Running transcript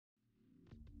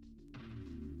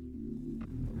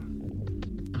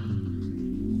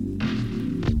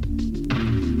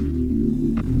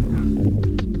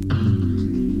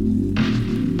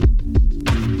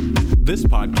This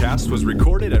podcast was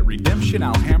recorded at Redemption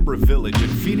Alhambra Village in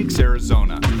Phoenix,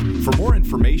 Arizona. For more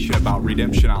information about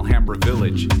Redemption Alhambra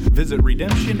Village, visit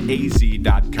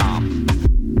redemptionaz.com.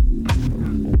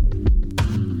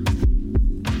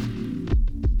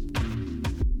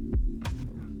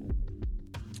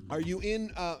 Are you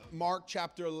in Mark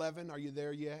chapter 11? Are you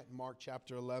there yet? Mark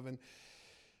chapter 11.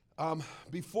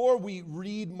 Before we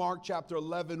read Mark chapter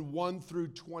 11, 1 through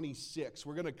 26,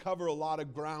 we're going to cover a lot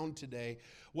of ground today.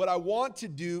 What I want to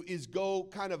do is go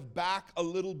kind of back a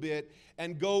little bit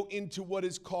and go into what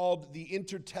is called the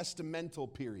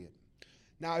intertestamental period.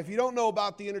 Now, if you don't know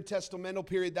about the intertestamental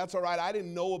period, that's all right. I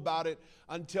didn't know about it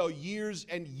until years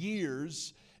and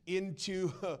years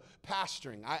into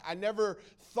pastoring. I never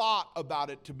thought about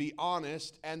it, to be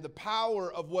honest, and the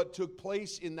power of what took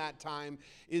place in that time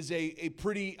is a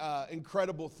pretty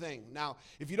incredible thing. Now,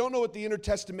 if you don't know what the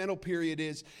intertestamental period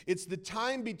is, it's the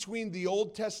time between the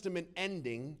Old Testament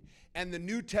ending and the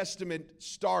New Testament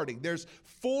starting. There's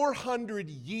 400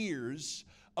 years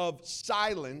of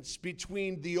silence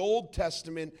between the Old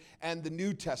Testament and the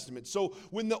New Testament. So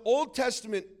when the Old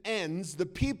Testament ends, the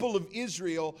people of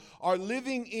Israel are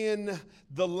living in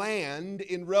the land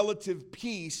in relative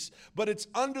peace, but it's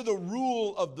under the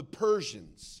rule of the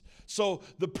Persians. So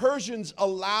the Persians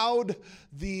allowed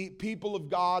the people of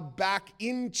God back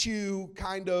into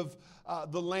kind of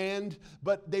the land,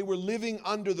 but they were living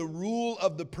under the rule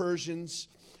of the Persians.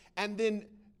 And then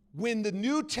when the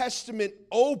New Testament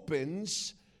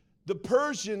opens, the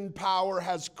Persian power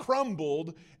has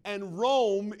crumbled and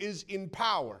Rome is in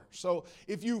power. So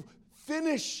if you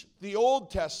finish the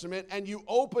Old Testament and you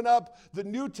open up the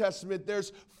New Testament,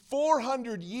 there's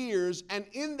 400 years, and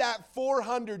in that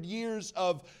 400 years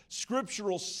of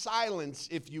scriptural silence,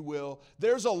 if you will,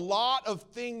 there's a lot of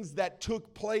things that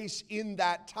took place in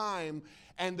that time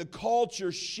and the culture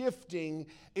shifting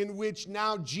in which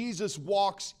now Jesus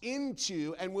walks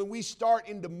into. And when we start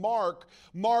into Mark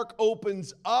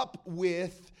opens up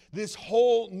with this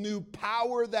whole new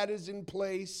power that is in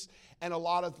place, and a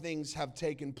lot of things have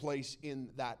taken place in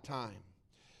that time.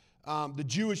 The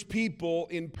Jewish people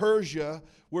in Persia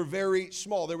were very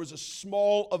small. There was a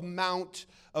small amount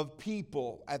of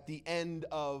people at the end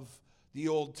of the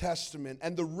Old Testament,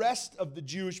 and the rest of the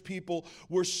Jewish people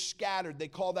were scattered. They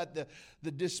call that the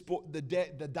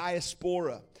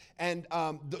diaspora, and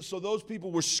so those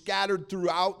people were scattered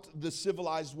throughout the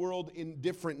civilized world in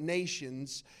different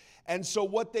nations. And so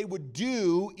what they would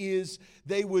do is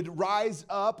they would rise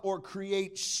up or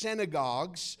create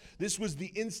synagogues. This was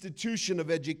the institution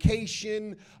of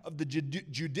education, of the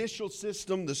judicial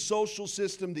system, the social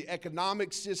system, the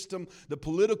economic system, the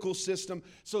political system.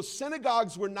 So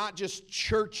synagogues were not just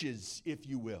churches, if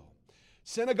you will.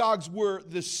 Synagogues were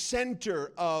the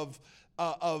center of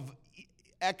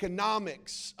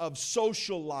economics, of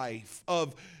social life,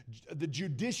 of the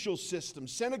judicial system.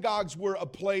 Synagogues were a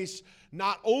place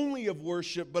not only of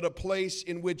worship, but a place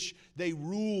in which they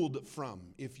ruled from,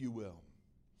 if you will.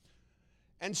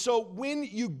 And so when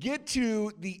you get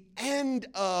to the end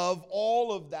of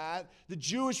all of that, the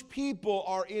Jewish people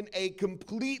are in a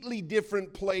completely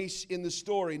different place in the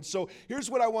story. And so here's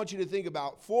what I want you to think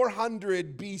about.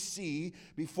 400 BC,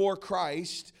 before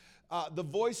Christ, the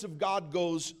voice of God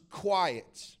goes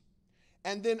quiet.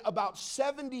 And then about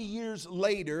 70 years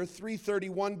later,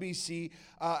 331 BC,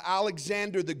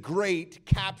 Alexander the Great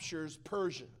captures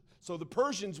Persia. So the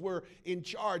Persians were in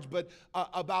charge, but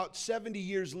about 70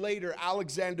 years later,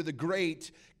 Alexander the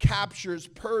Great captures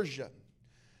Persia.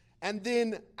 And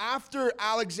then after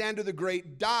Alexander the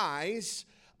Great dies,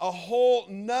 a whole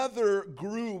nother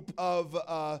group of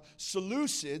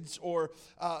Seleucids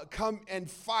come and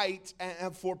fight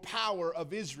for power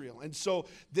of Israel. And so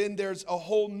then there's a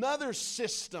whole nother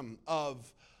system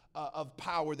of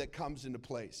power that comes into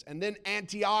place. And then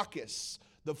Antiochus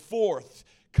the fourth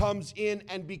comes in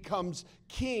and becomes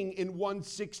king in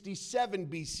 167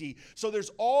 BC. So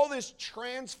there's all this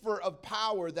transfer of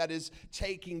power that is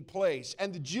taking place.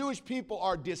 And the Jewish people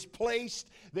are displaced.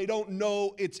 They don't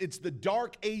know. It's the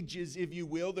dark ages, if you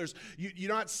will.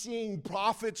 You're not seeing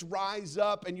prophets rise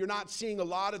up, and you're not seeing a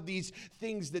lot of these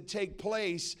things that take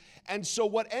place. And so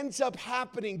what ends up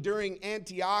happening during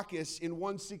Antiochus in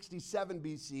 167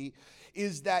 BC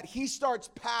is that he starts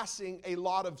passing a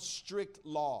lot of strict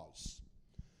laws.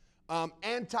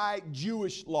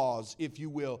 Anti-Jewish laws, if you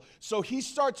will. So he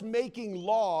starts making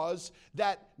laws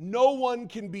that no one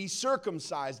can be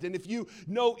circumcised. And if you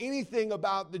know anything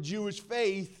about the Jewish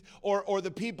faith or the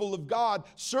people of God,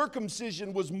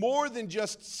 circumcision was more than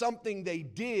just something they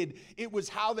did. It was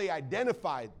how they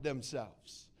identified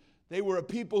themselves. They were a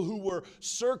people who were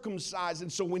circumcised.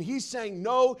 And so when he's saying,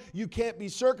 no, you can't be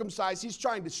circumcised, he's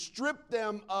trying to strip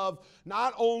them of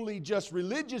not only just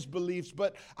religious beliefs,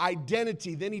 but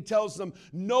identity. Then he tells them,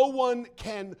 no one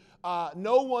can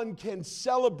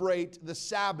celebrate the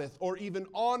Sabbath or even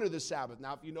honor the Sabbath.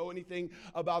 Now, if you know anything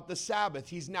about the Sabbath,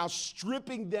 he's now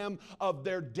stripping them of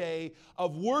their day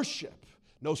of worship.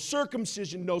 No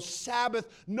circumcision, no Sabbath,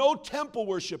 no temple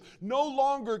worship. No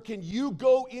longer can you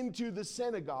go into the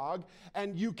synagogue,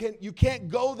 and you can't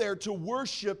go there to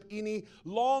worship any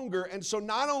longer. And so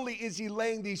not only is he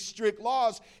laying these strict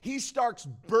laws, he starts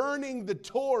burning the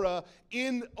Torah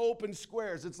in open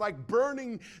squares. It's like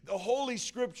burning the Holy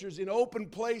Scriptures in open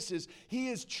places. He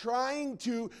is trying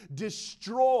to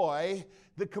destroy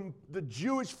the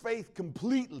Jewish faith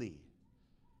completely,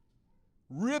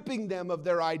 ripping them of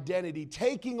their identity,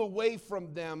 taking away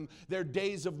from them their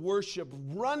days of worship,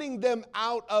 running them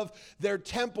out of their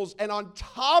temples. And on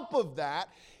top of that,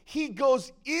 he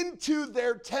goes into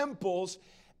their temples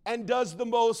and does the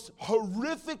most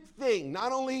horrific thing.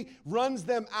 Not only runs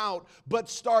them out, but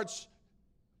starts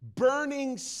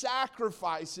burning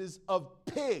sacrifices of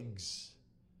pigs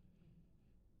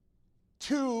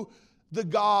to the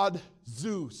god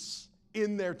Zeus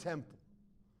in their temple.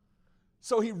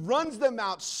 So he runs them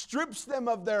out, strips them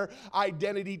of their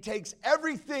identity, takes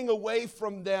everything away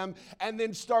from them, and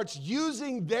then starts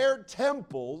using their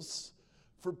temples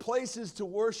for places to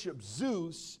worship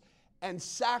Zeus and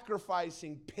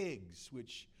sacrificing pigs,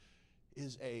 which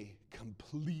is a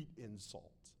complete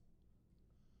insult.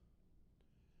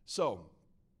 So,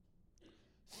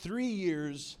 3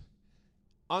 years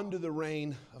under the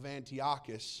reign of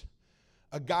Antiochus,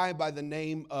 a guy by the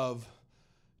name of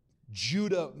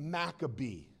Judah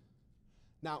Maccabee.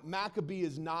 Now, Maccabee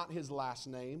is not his last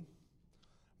name.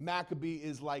 Maccabee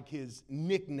is like his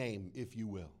nickname, if you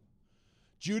will.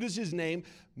 Judah's his name.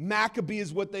 Maccabee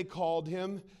is what they called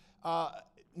him.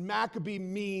 Maccabee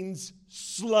means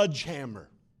sledgehammer,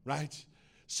 right?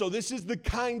 So this is the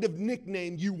kind of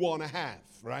nickname you want to have,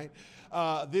 right?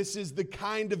 This is the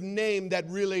kind of name that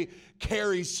really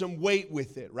carries some weight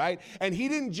with it, right? And he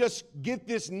didn't just get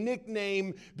this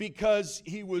nickname because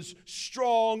he was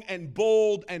strong and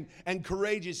bold and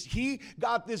courageous. He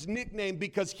got this nickname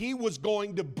because he was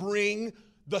going to bring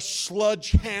the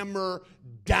sledgehammer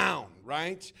down,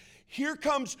 right? Here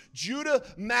comes Judah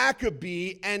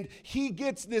Maccabee, and he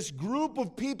gets this group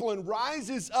of people and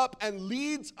rises up and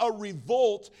leads a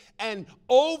revolt and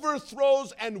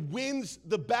overthrows and wins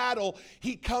the battle.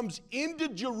 He comes into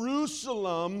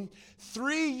Jerusalem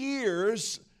 3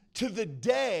 years to the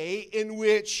day in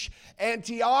which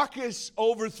Antiochus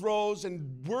overthrows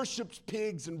and worships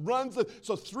pigs and runs.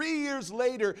 So 3 years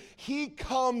later, he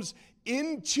comes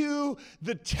into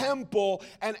the temple,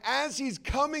 and as he's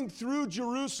coming through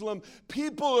Jerusalem,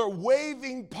 people are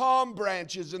waving palm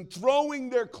branches and throwing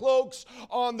their cloaks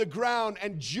on the ground,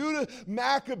 and Judah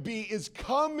Maccabee is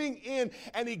coming in,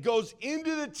 and he goes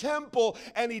into the temple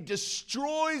and he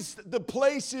destroys the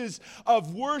places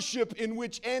of worship in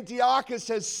which Antiochus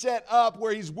has set up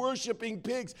where he's worshiping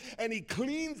pigs, and he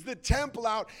cleans the temple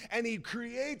out, and he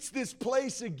creates this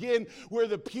place again where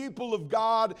the people of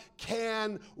God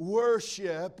can worship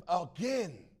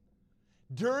again.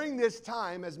 During this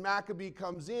time, as Maccabee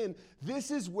comes in,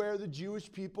 this is where the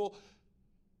Jewish people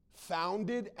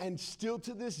founded and still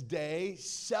to this day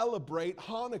celebrate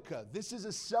Hanukkah. This is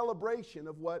a celebration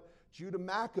of what Judah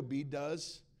Maccabee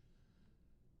does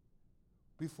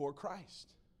before Christ.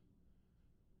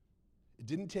 It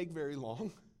didn't take very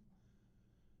long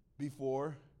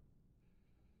before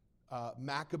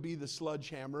Maccabee the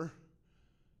sledgehammer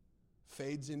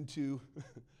fades into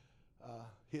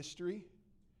history,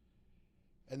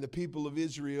 and the people of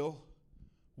Israel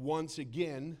once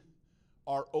again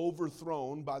are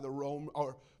overthrown by the Rome,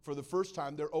 or for the first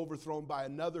time they're overthrown by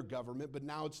another government, but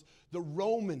now it's the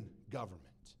Roman government.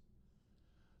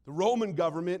 The Roman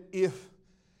government, if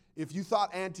you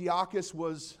thought Antiochus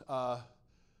was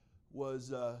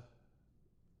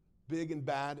big and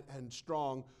bad and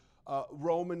strong,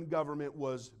 Roman government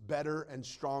was better and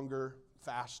stronger,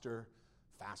 faster,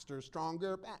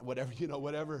 stronger,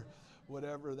 whatever,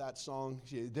 whatever that song.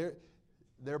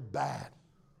 They're bad.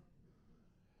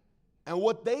 And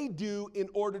what they do in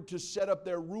order to set up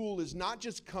their rule is not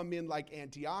just come in like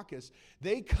Antiochus.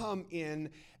 They come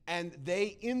in and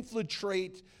they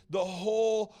infiltrate the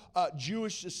whole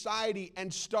Jewish society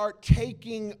and start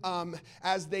taking,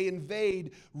 as they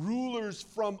invade, rulers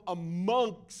from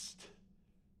amongst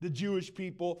the Jewish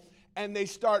people, and they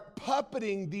start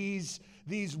puppeting these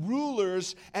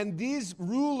rulers, and these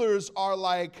rulers are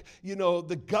like,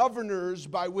 the governors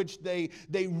by which they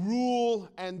rule,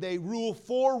 and they rule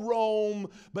for Rome,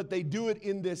 but they do it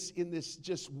in this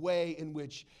just way in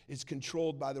which is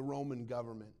controlled by the Roman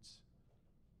government.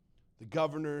 The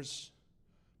governors,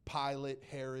 Pilate,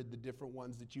 Herod, the different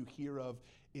ones that you hear of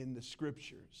in the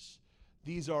scriptures.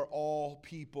 These are all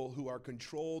people who are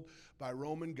controlled by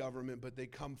Roman government, but they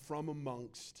come from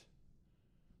amongst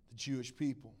the Jewish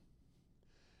people.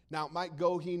 Now, Mike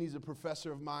Goheen, he's a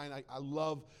professor of mine. I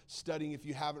love studying. If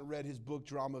you haven't read his book,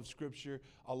 Drama of Scripture,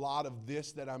 a lot of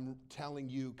this that I'm telling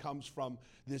you comes from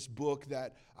this book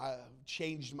that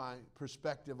changed my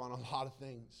perspective on a lot of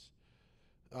things.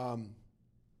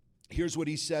 Here's what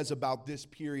he says about this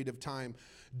period of time.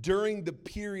 During this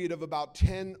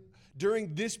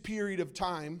period of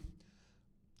time,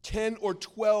 10 or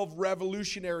 12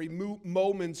 revolutionary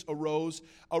moments arose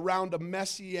around a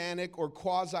messianic or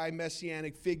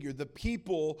quasi-messianic figure. The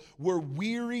people were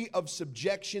weary of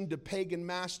subjection to pagan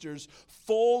masters,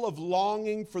 full of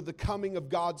longing for the coming of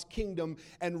God's kingdom,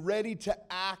 and ready to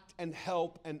act and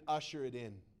help and usher it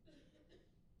in.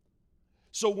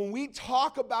 So when we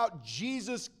talk about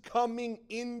Jesus coming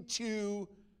into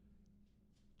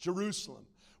Jerusalem,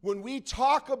 when we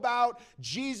talk about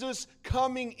Jesus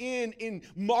coming in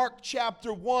Mark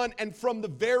chapter 1, and from the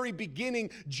very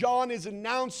beginning, John is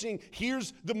announcing,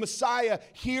 here's the Messiah,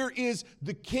 here is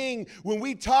the King. When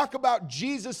we talk about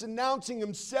Jesus announcing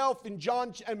himself in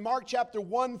Mark chapter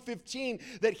 1:15,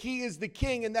 that he is the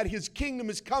King and that his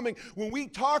kingdom is coming, when we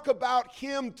talk about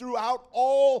him throughout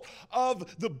all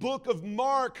of the book of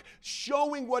Mark,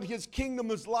 showing what his kingdom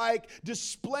is like,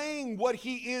 displaying what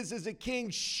he is as a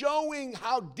king, showing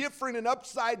how different and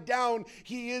upside down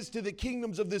he is to the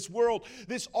kingdoms of this world.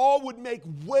 This all would make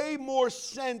way more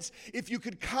sense if you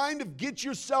could kind of get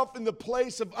yourself in the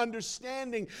place of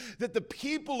understanding that the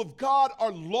people of God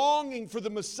are longing for the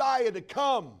Messiah to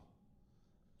come.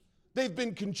 They've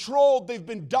been controlled, they've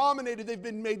been dominated, they've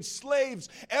been made slaves.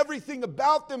 Everything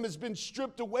about them has been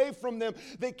stripped away from them.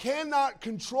 They cannot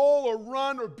control or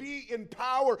run or be in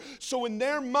power. So in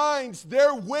their minds,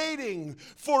 they're waiting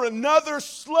for another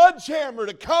sledgehammer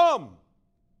to come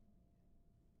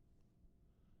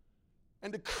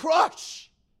and to crush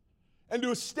and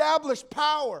to establish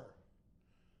power.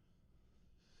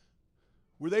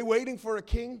 Were they waiting for a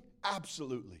king?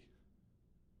 Absolutely.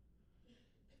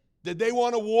 Did they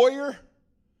want a warrior?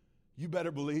 You better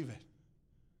believe it.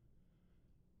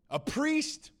 A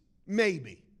priest?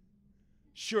 Maybe.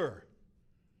 Sure.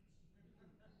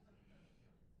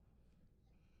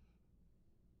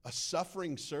 A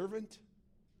suffering servant?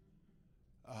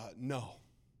 No.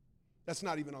 That's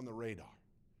not even on the radar.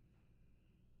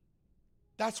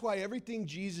 That's why everything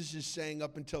Jesus is saying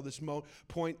up until this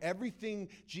point, everything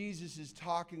Jesus is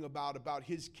talking about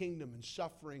his kingdom and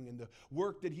suffering and the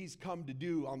work that he's come to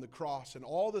do on the cross and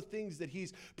all the things that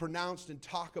he's pronounced and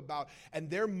talked about, and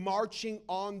they're marching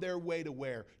on their way to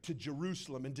where? To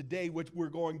Jerusalem. And today what we're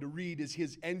going to read is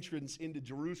his entrance into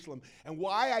Jerusalem. And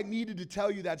why I needed to tell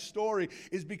you that story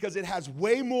is because it has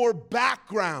way more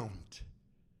background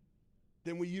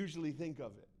than we usually think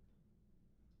of it.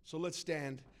 So let's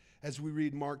stand as we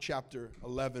read Mark chapter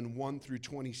 11, 1 through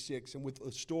 26, and with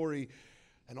a story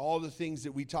and all the things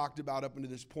that we talked about up until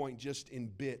this point just in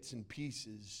bits and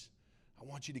pieces. I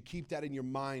want you to keep that in your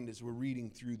mind as we're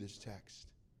reading through this text.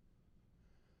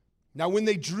 Now when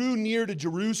they drew near to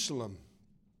Jerusalem,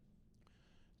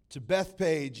 to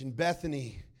Bethphage and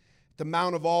Bethany, the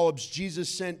Mount of Olives, Jesus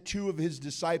sent two of his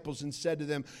disciples and said to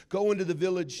them, "Go into the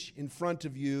village in front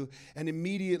of you, and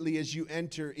immediately as you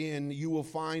enter in, you will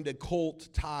find a colt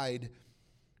tied,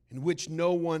 in which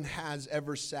no one has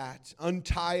ever sat.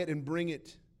 Untie it and bring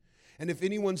it. And if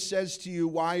anyone says to you,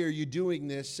 'Why are you doing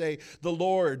this?' say, 'The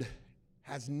Lord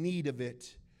has need of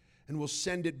it, and will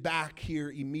send it back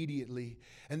here immediately.'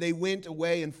 And they went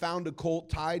away and found a colt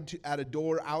tied at a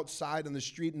door outside on the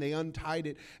street, and they untied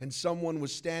it. And someone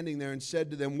was standing there and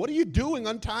said to them, 'What are you doing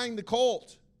untying the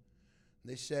colt?'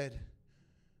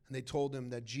 And they told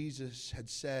him that Jesus had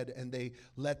said, and they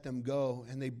let them go.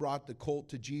 And they brought the colt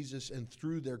to Jesus and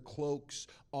threw their cloaks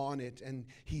on it, and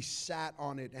he sat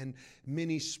on it. And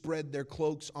many spread their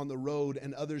cloaks on the road,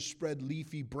 and others spread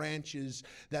leafy branches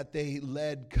that they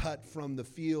led cut from the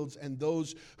fields. And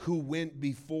those who went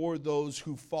before those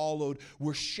who followed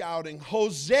were shouting,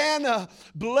 'Hosanna!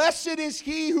 Blessed is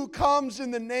he who comes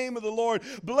in the name of the Lord.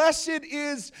 Blessed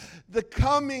is the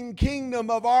coming kingdom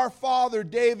of our father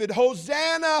David.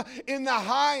 Hosanna in the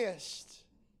highest.'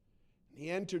 And he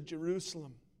entered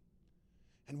Jerusalem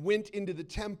and went into the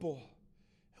temple.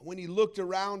 And when he looked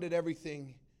around at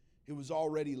everything, it was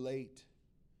already late.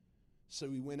 So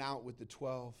he went out with the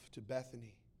 12 to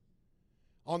Bethany.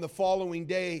 On the following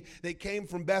day, they came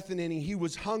from Bethany, and he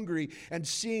was hungry, and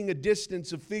seeing a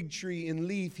distance a fig tree in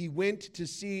leaf, he went to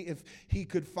see if he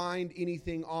could find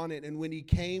anything on it. And when he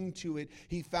came to it,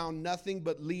 he found nothing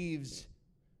but leaves.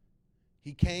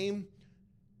 He came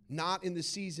not in the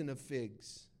season of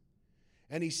figs.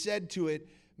 And he said to it,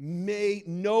 "May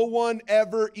no one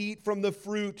ever eat from the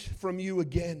fruit from you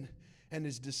again." And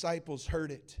his disciples heard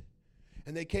it.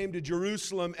 And they came to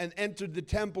Jerusalem and entered the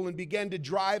temple and began to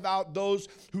drive out those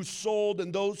who sold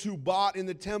and those who bought in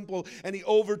the temple. And he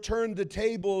overturned the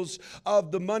tables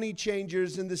of the money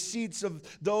changers and the seats of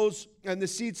those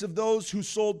who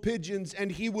sold pigeons.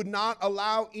 And he would not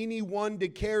allow anyone to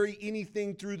carry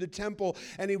anything through the temple.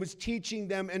 And he was teaching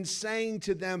them and saying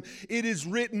to them, "It is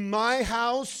written, my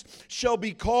house shall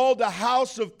be called a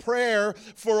house of prayer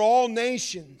for all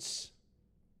nations.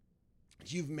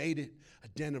 You've made it a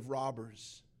den of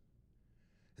robbers."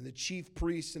 And the chief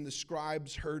priests and the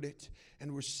scribes heard it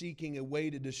and were seeking a way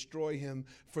to destroy him,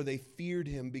 for they feared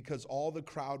him, because all the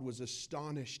crowd was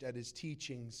astonished at his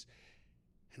teachings.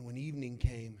 And when evening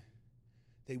came,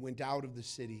 they went out of the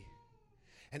city.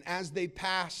 And as they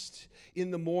passed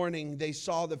in the morning, they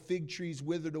saw the fig trees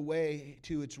withered away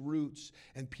to its roots.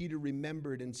 And Peter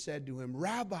remembered and said to him,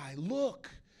 "Rabbi,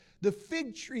 look, the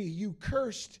fig tree you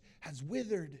cursed has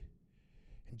withered."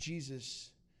 And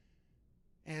Jesus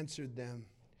answered them,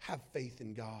 "Have faith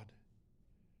in God.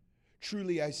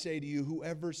 Truly I say to you,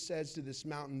 whoever says to this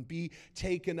mountain, 'Be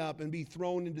taken up and be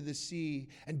thrown into the sea,'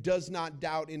 and does not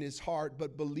doubt in his heart,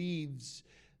 but believes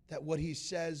that what he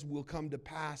says will come to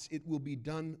pass, it will be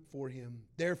done for him.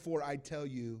 Therefore I tell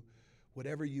you,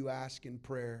 whatever you ask in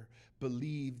prayer,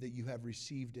 believe that you have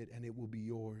received it, and it will be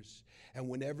yours. And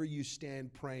whenever you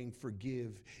stand praying,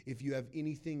 forgive if you have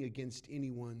anything against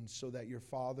anyone, so that your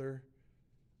Father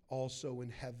also in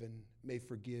heaven may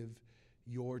forgive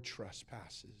your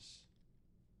trespasses."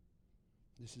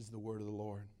 This is the word of the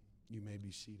Lord. You may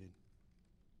be seated.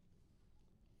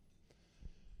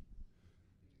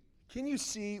 Can you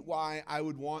see why I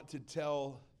would want to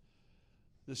tell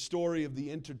the story of the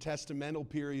intertestamental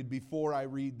period before I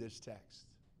read this text?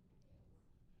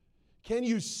 Can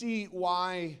you see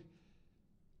why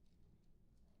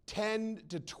 10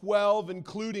 to 12,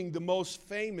 including the most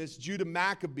famous Judah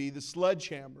Maccabee, the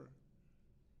sledgehammer,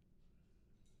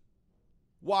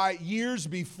 why years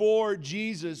before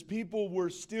Jesus, people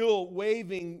were still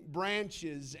waving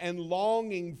branches and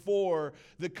longing for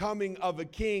the coming of a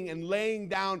king and laying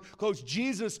down clothes?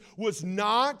 Jesus was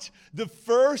not the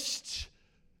first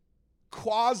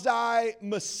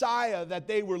quasi-Messiah that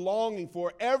they were longing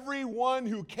for. Everyone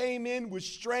who came in with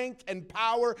strength and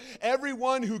power,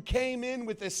 everyone who came in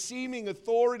with a seeming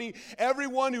authority,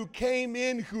 everyone who came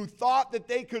in who thought that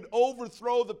they could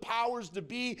overthrow the powers to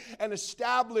be and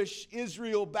establish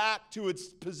Israel back to its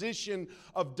position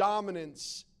of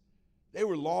dominance, they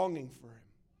were longing for him.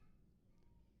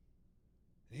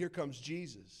 And here comes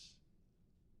Jesus,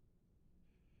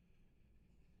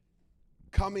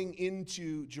 coming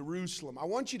into Jerusalem. I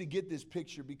want you to get this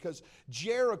picture, because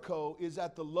Jericho is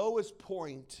at the lowest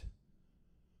point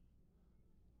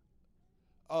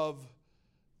of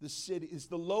the city. It's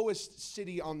the lowest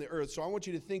city on the earth. So I want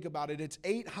you to think about it. It's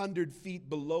 800 feet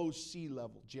below sea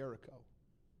level, Jericho.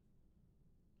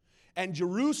 And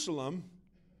Jerusalem,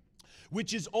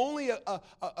 which is only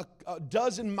a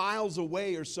dozen miles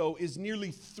away or so, is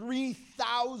nearly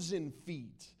 3,000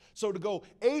 feet. So to go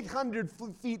 800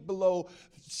 feet below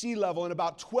sea level and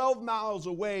about 12 miles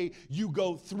away, you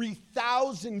go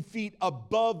 3,000 feet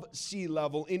above sea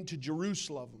level into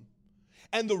Jerusalem.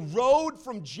 And the road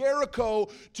from Jericho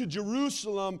to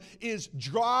Jerusalem is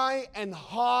dry and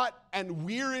hot and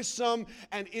wearisome,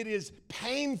 and it is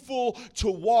painful to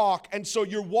walk. And so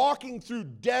you're walking through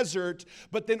desert,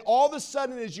 but then all of a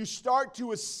sudden, as you start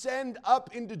to ascend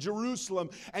up into Jerusalem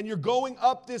and you're going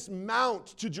up this mount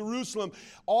to Jerusalem,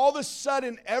 all of a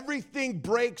sudden everything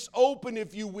breaks open,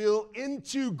 if you will,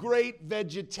 into great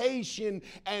vegetation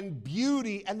and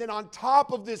beauty. And then on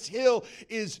top of this hill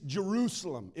is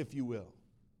Jerusalem, if you will.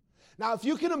 Now, if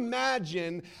you can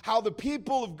imagine how the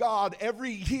people of God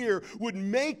every year would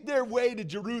make their way to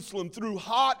Jerusalem through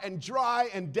hot and dry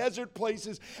and desert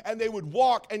places, and they would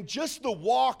walk, and just the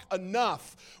walk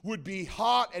enough would be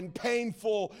hot and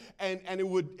painful, and it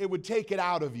would take it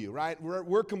out of you, right?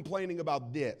 We're complaining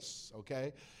about this,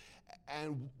 okay?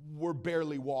 And we're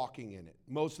barely walking in it.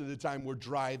 Most of the time we're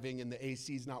driving and the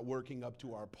AC's not working up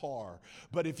to our par.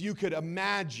 But if you could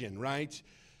imagine, right?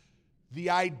 The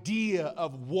idea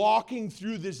of walking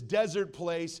through this desert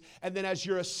place, and then as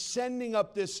you're ascending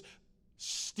up this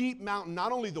steep mountain.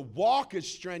 Not only the walk is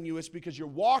strenuous because you're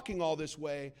walking all this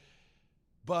way,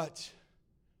 but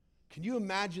can you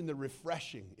imagine the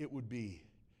refreshing it would be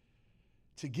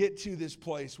to get to this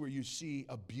place where you see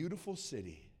a beautiful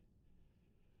city,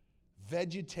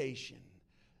 vegetation,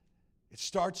 it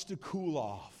starts to cool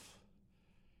off.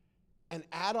 And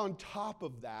add on top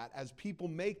of that, as people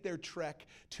make their trek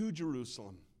to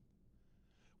Jerusalem,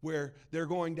 where they're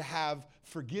going to have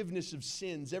forgiveness of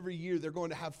sins. Every year they're going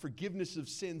to have forgiveness of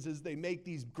sins as they make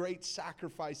these great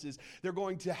sacrifices. They're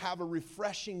going to have a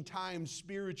refreshing time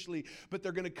spiritually, but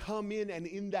they're going to come in, and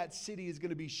in that city is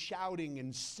going to be shouting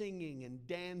and singing and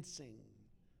dancing.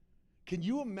 Can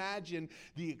you imagine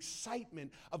the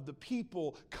excitement of the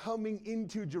people coming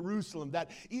into Jerusalem? That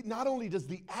not only does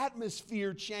the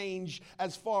atmosphere change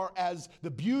as far as the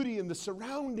beauty and the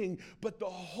surrounding, but the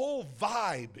whole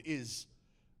vibe is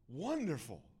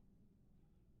wonderful.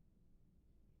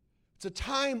 It's a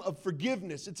time of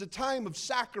forgiveness. It's a time of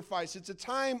sacrifice. It's a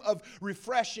time of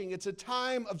refreshing. It's a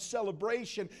time of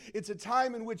celebration. It's a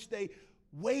time in which they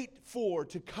wait for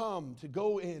to come, to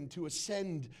go in, to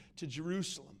ascend to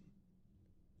Jerusalem.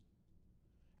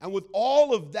 And with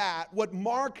all of that, what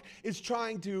Mark is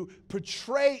trying to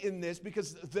portray in this,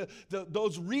 because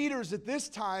those readers at this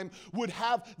time would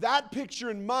have that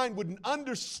picture in mind, would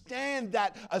understand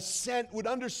that ascent, would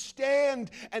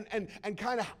understand and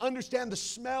kind of understand the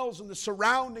smells and the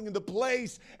surrounding and the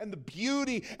place and the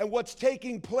beauty and what's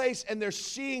taking place. And they're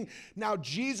seeing now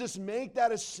Jesus make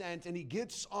that ascent, and he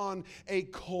gets on a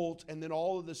colt, and then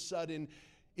all of a sudden,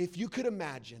 if you could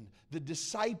imagine, the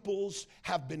disciples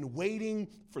have been waiting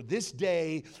for this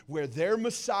day where their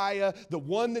Messiah, the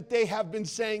one that they have been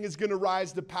saying is going to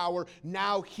rise to power,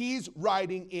 now he's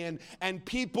riding in, and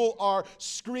people are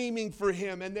screaming for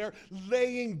him, and they're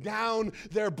laying down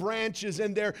their branches,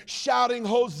 and they're shouting,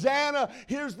 "Hosanna,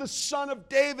 here's the Son of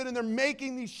David," and they're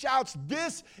making these shouts,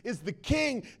 "This is the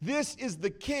King, this is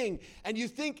the King." And you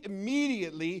think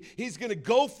immediately he's going to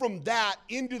go from that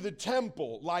into the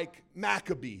temple like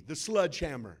Maccabee, the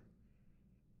sledgehammer.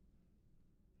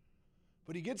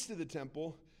 But he gets to the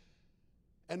temple,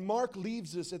 and Mark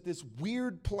leaves us at this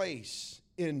weird place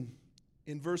in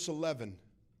verse 11.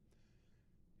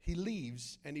 He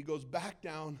leaves, and he goes back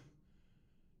down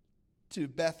to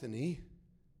Bethany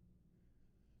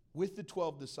with the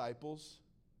 12 disciples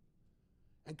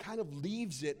and kind of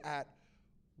leaves it at,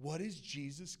 what is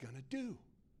Jesus going to do?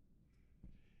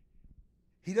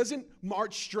 He doesn't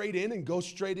march straight in and go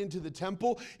straight into the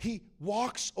temple. He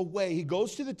walks away. He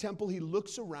goes to the temple. He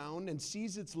looks around and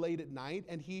sees it's late at night,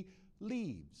 and he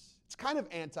leaves. It's kind of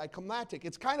anticlimactic.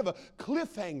 It's kind of a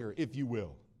cliffhanger, if you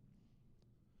will.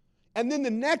 And then the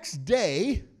next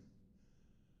day,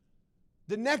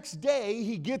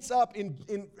 he gets up in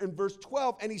verse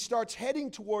 12, and he starts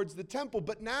heading towards the temple.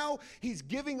 But now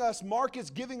Mark is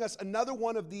giving us another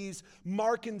one of these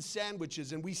Markan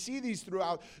sandwiches. And we see these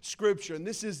throughout Scripture. And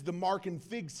this is the Markan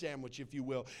fig sandwich, if you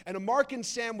will. And a Markan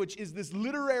sandwich is this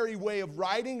literary way of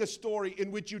writing a story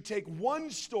in which you take one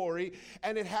story,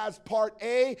 and it has part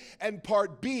A and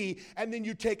part B. And then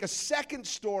you take a second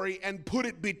story and put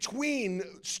it between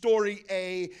story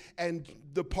A and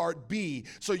the part B.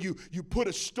 So you put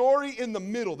a story in the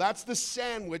middle. That's the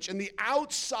sandwich. And the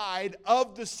outside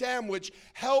of the sandwich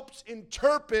helps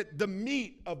interpret the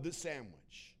meat of the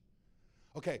sandwich.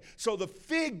 Okay, so the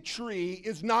fig tree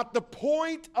is not the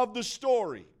point of the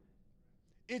story.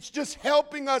 It's just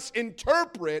helping us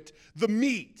interpret the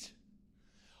meat.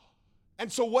 And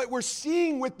so what we're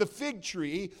seeing with the fig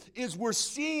tree is we're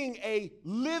seeing a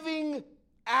living,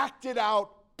 acted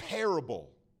out parable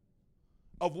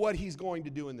of what he's going to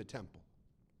do in the temple.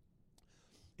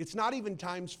 It's not even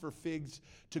times for figs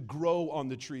to grow on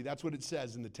the tree. That's what it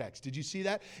says in the text. Did you see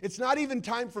that? It's not even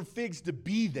time for figs to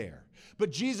be there. But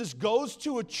Jesus goes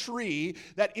to a tree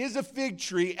that is a fig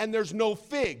tree, and there's no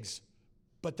figs.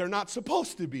 But they're not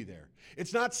supposed to be there.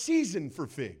 It's not season for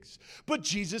figs. But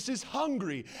Jesus is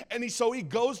hungry, and so he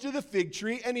goes to the fig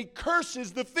tree, and he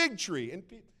curses the fig tree. And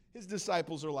his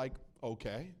disciples are like,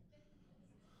 okay.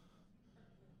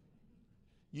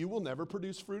 You will never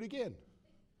produce fruit again.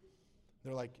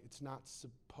 They're like, it's not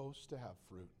supposed to have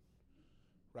fruit,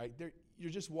 right? You're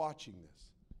just watching this.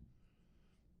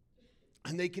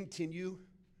 And they continue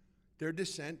their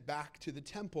descent back to the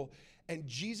temple, and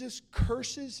Jesus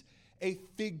curses a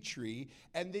fig tree,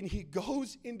 and then he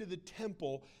goes into the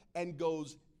temple and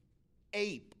goes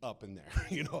ape up in there.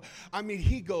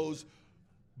 He goes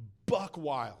buck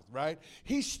wild, right?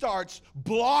 He starts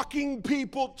blocking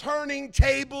people, turning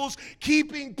tables,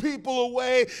 keeping people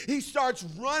away. He starts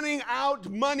running out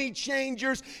money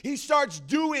changers. He starts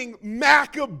doing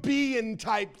Maccabean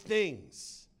type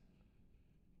things.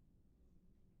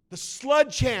 the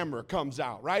sledgehammer comes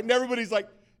out, right? And everybody's like,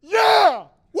 yeah,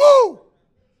 woo!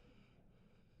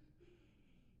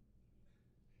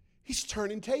 He's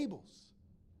turning tables.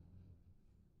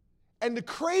 And the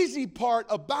crazy part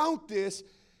about this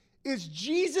is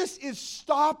Jesus is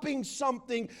stopping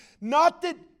something, not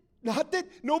that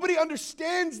nobody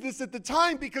understands this at the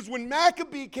time, because when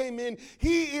Maccabee came in,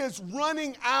 he is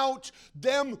running out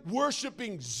them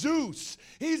worshiping Zeus.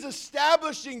 He's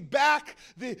establishing back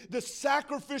the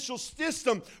sacrificial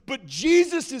system. But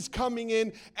Jesus is coming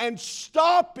in and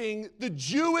stopping the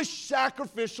Jewish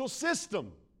sacrificial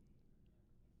system.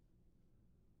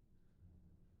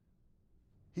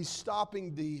 He's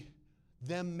stopping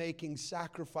them making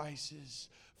sacrifices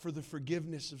for the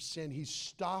forgiveness of sin. He's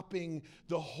stopping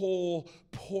the whole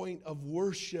point of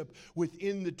worship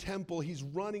within the temple. He's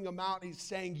running them out. He's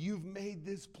saying, you've made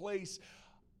this place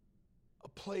a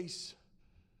place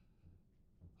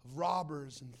of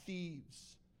robbers and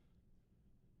thieves.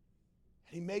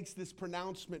 And he makes this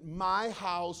pronouncement, my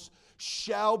house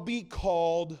shall be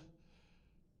called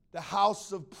the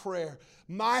house of prayer.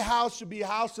 My house should be a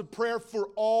house of prayer for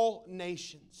all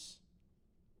nations.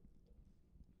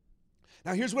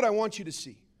 Now, here's what I want you to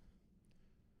see.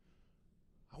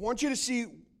 I want you to see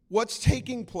what's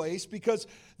taking place, because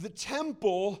the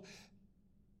temple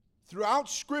throughout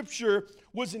Scripture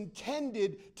was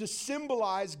intended to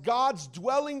symbolize God's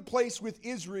dwelling place with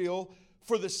Israel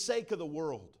for the sake of the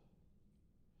world.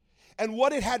 And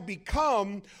what it had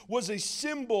become was a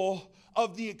symbol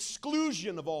of the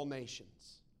exclusion of all nations.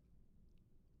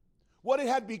 What it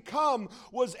had become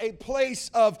was a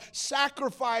place of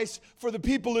sacrifice for the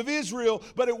people of Israel,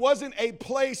 but it wasn't a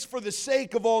place for the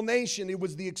sake of all nations. It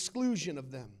was the exclusion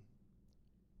of them.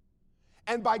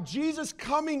 And by Jesus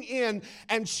coming in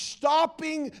and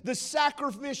stopping the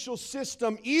sacrificial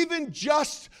system, even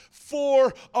just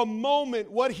for a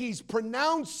moment, what he's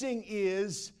pronouncing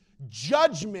is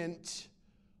judgment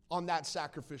on that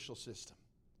sacrificial system.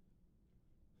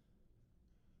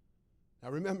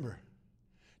 Now remember,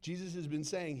 Jesus has been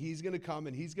saying he's going to come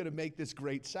and he's going to make this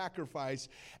great sacrifice,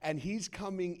 and he's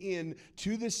coming in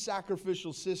to this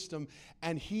sacrificial system,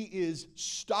 and he is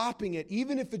stopping it.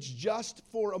 Even if it's just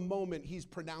for a moment, he's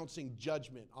pronouncing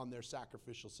judgment on their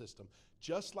sacrificial system.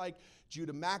 Just like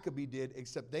Judah Maccabee did,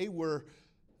 except they were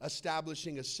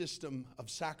establishing a system of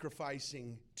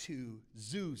sacrificing to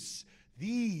Zeus.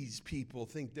 These people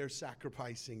think they're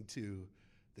sacrificing to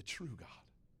the true God.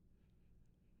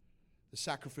 The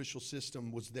sacrificial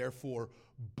system was therefore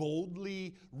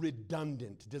boldly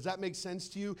redundant. Does that make sense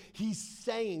to you? He's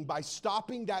saying by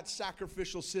stopping that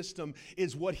sacrificial system,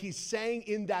 is what he's saying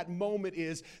in that moment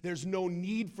is there's no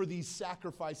need for these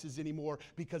sacrifices anymore,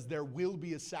 because there will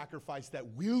be a sacrifice that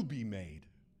will be made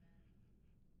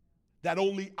that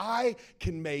only I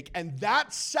can make. And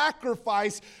that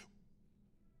sacrifice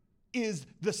is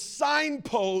the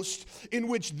signpost in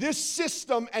which this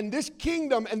system and this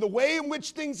kingdom and the way in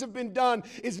which things have been done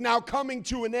is now coming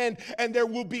to an end, and there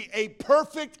will be a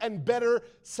perfect and better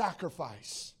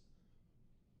sacrifice.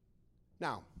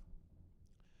 Now,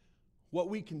 what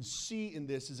we can see in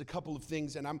this is a couple of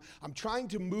things, and I'm trying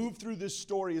to move through this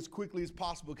story as quickly as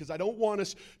possible, because I don't want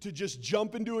us to just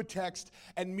jump into a text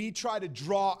and me try to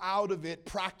draw out of it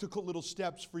practical little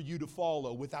steps for you to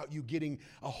follow without you getting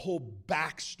a whole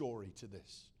backstory to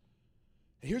this.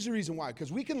 And here's the reason why,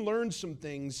 because we can learn some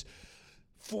things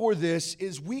for this.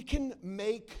 Is we can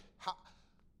make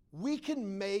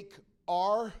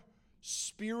our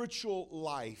spiritual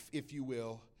life, if you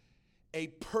will, a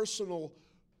personal,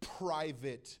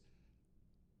 private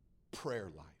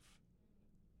prayer life.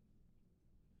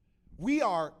 We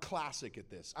are classic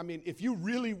at this. I mean, if you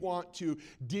really want to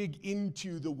dig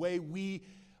into the way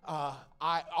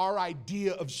our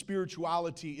idea of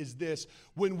spirituality is this: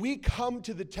 when we come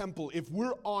to the temple, if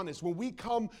we're honest, when we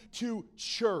come to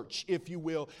church, if you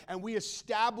will, and we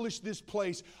establish this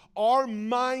place, our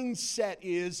mindset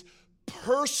is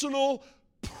personal,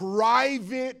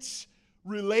 private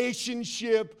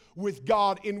relationship with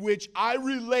God, in which I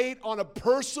relate on a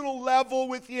personal level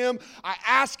with Him. I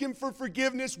ask Him for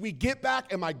forgiveness. We get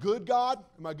back. Am I good, God?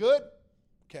 Am I good?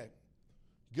 Okay.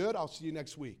 Good? I'll see you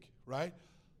next week, right?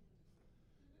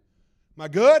 Am I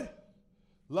good?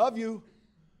 Love you.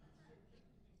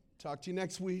 Talk to you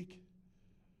next week.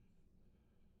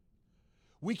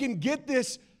 We can get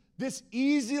this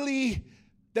easily,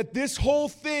 that this whole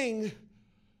thing,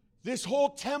 this whole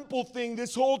temple thing,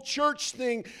 this whole church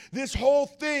thing, this whole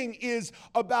thing is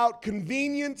about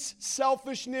convenience,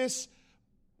 selfishness,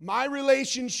 my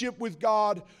relationship with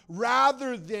God,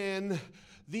 rather than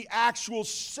the actual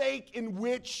sake in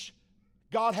which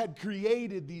God had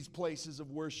created these places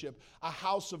of worship, a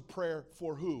house of prayer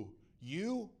for who?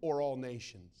 You or all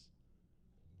nations?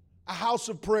 A house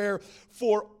of prayer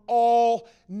for all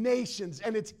nations.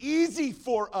 And it's easy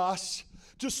for us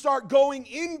to start going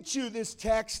into this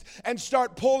text and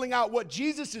start pulling out what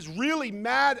Jesus is really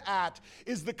mad at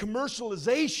is the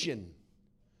commercialization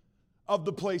of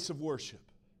the place of worship.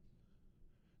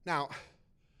 Now,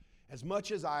 as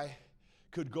much as I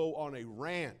could go on a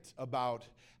rant about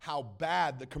how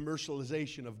bad the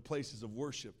commercialization of places of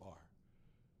worship are,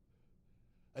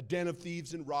 a den of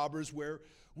thieves and robbers where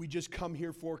we just come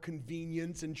here for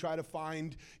convenience and try to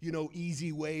find,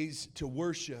 easy ways to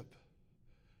worship.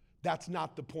 That's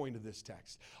not the point of this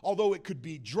text. Although it could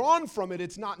be drawn from it,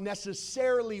 it's not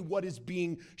necessarily what is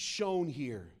being shown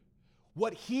here.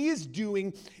 What he is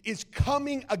doing is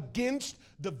coming against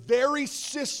the very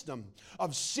system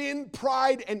of sin,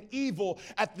 pride, and evil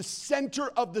at the center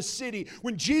of the city.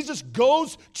 When Jesus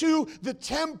goes to the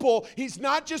temple, he's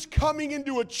not just coming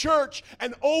into a church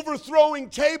and overthrowing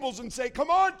tables and say, "Come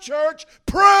on, church,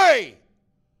 pray."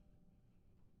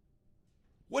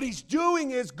 What he's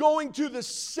doing is going to the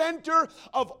center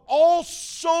of all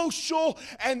social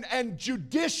and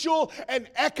judicial and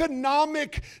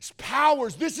economic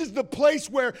powers. This is the place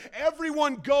where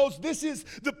everyone goes. This is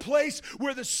the place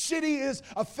where the city is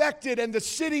affected and the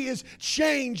city is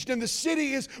changed and the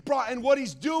city is brought. And what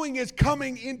he's doing is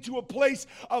coming into a place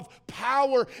of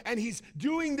power. And he's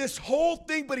doing this whole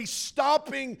thing, but he's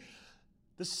stopping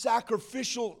the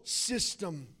sacrificial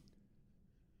system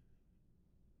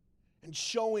and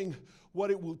showing what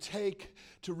it will take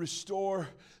to restore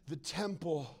the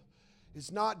temple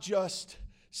is not just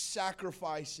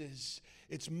sacrifices.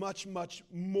 It's much, much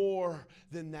more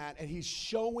than that. And he's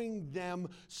showing them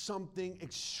something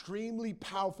extremely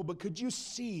powerful. But could you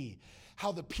see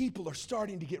how the people are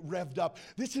starting to get revved up?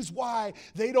 This is why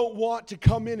they don't want to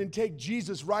come in and take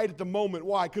Jesus right at the moment.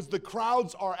 Why? Because the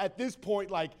crowds are at this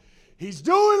point like, he's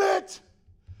doing it.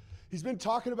 He's been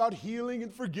talking about healing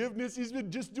and forgiveness. He's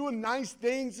been just doing nice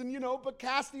things and, but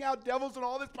casting out devils and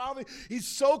all this power. He's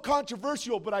so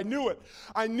controversial, but I knew it.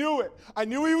 I knew it. I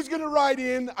knew he was going to ride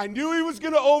in. I knew he was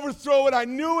going to overthrow it. I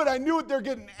knew it. They're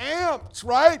getting amped,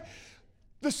 right?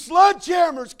 The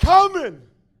sledgehammer's coming.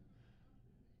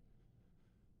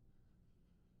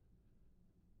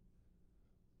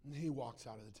 And he walks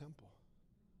out of the temple.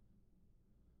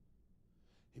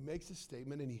 He makes a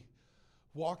statement and he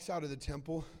walks out of the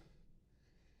temple.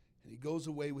 And he goes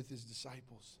away with his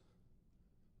disciples.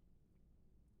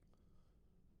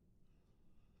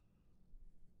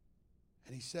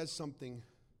 And he says something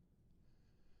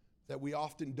that we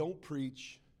often don't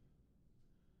preach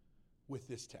with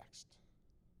this text.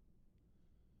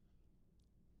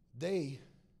 They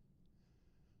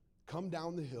come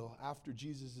down the hill after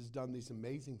Jesus has done these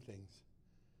amazing things.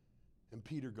 And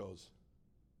Peter goes,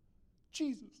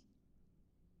 "Jesus,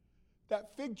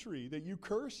 that fig tree that you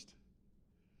cursed,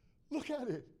 look at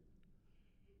it.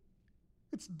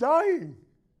 It's dying."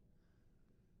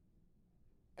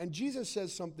 And Jesus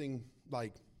says something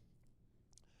like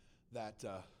that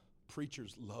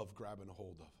preachers love grabbing a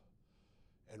hold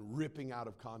of and ripping out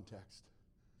of context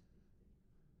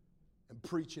and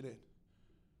preaching it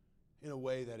in a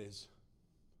way that is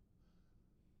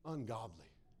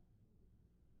ungodly.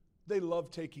 They love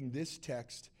taking this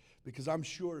text because I'm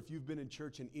sure if you've been in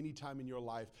church in any time in your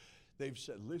life, they've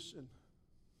said, "Listen,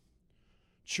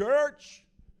 church,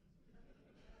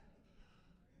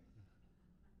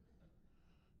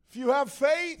 if you have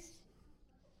faith,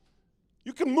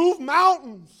 you can move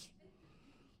mountains.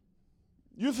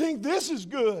 You think this is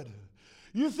good.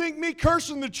 You think me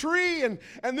cursing the tree and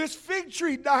this fig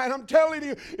tree dying, I'm telling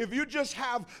you, if you just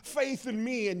have faith in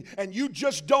me and you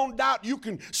just don't doubt, you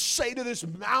can say to this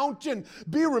mountain,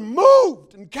 be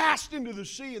removed and cast into the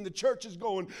sea." And the church is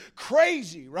going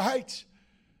crazy, right?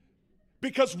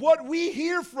 Because what we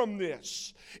hear from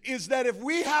this is that if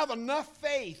we have enough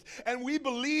faith and we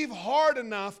believe hard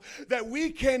enough that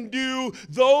we can do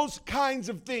those kinds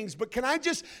of things. But can I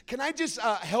just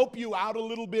help you out a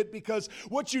little bit? Because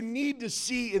what you need to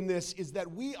see in this is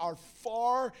that we are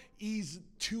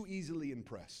too easily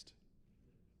impressed.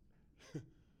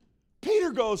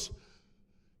 Peter goes,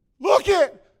 "Look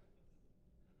at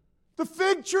the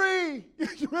fig tree."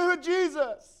 You remember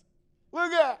Jesus?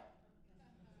 Look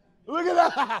at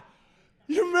that.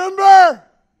 You remember?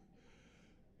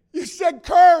 You said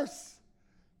curse.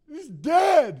 He's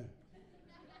dead.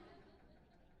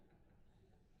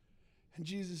 And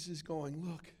Jesus is going,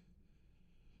 "Look,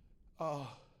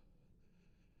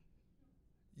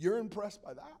 you're impressed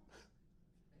by that?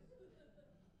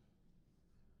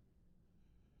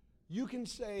 You can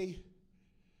say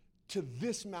to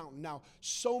this mountain. Now,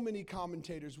 so many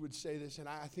commentators would say this, and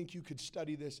I think you could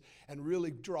study this and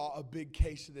really draw a big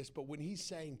case of this. But when he's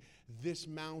saying this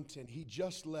mountain, he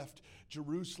just left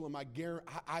Jerusalem.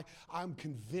 I'm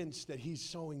convinced that he's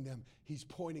showing them, he's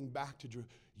pointing back to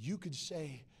Jerusalem. You could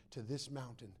say to this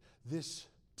mountain, this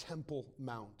Temple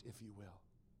Mount, if you will,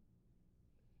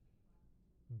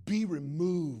 be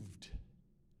removed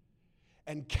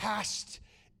and cast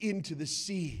into the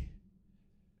sea.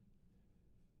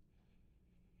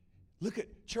 Look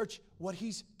at, church, what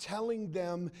he's telling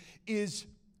them is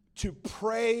to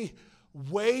pray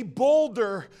way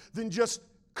bolder than just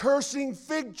cursing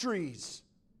fig trees.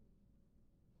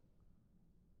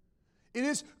 It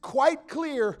is quite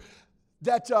clear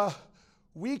that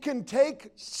we can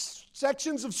take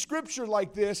sections of Scripture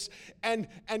like this and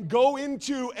go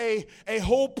into a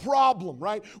whole problem,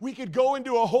 right? We could go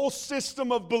into a whole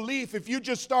system of belief if you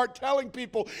just start telling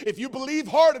people, if you believe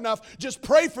hard enough, just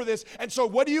pray for this. And so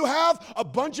what do you have? A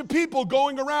bunch of people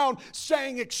going around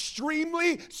saying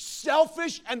extremely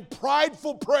selfish and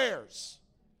prideful prayers.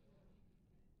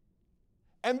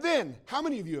 And then, how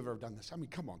many of you have ever done this? I mean,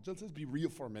 come on, let's be real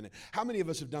for a minute. How many of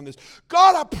us have done this?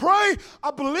 God, I pray,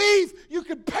 I believe you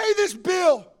can pay this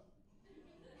bill.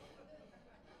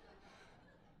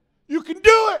 You can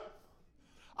do it.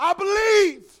 I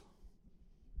believe.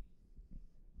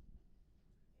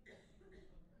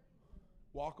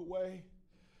 Walk away.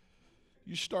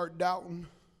 You start doubting.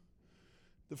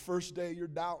 The first day you're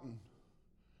doubting,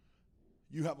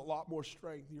 you have a lot more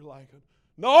strength. You're like,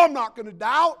 no, I'm not going to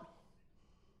doubt.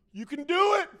 You can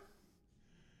do it.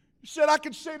 You said I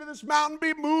could say to this mountain,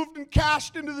 be moved and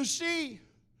cast into the sea.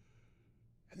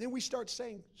 And then we start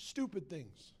saying stupid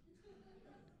things.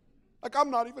 Like,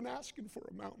 I'm not even asking for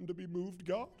a mountain to be moved,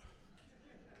 God.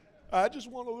 I just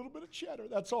want a little bit of cheddar.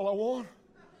 That's all I want.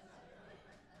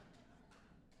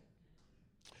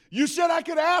 You said I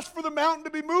could ask for the mountain to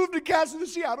be moved and cast into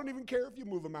the sea. I don't even care if you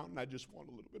move a mountain. I just want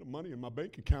a little bit of money in my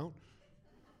bank account.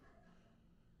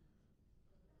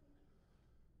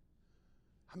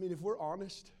 I mean, if we're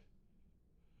honest,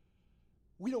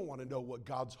 we don't want to know what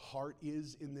God's heart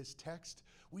is in this text.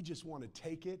 We just want to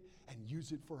take it and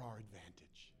use it for our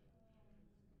advantage.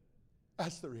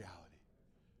 That's the reality.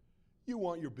 You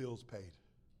want your bills paid.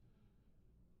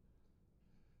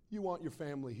 You want your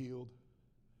family healed.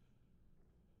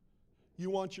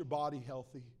 You want your body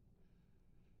healthy.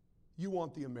 You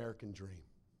want the American dream.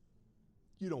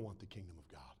 You don't want the kingdom of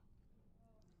God.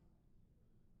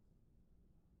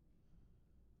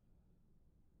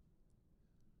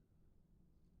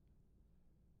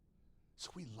 So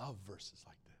we love verses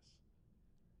like this.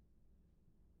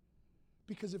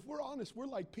 Because if we're honest, we're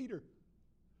like Peter.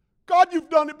 God, you've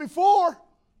done it before.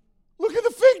 Look at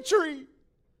the fig tree.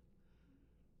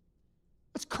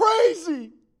 It's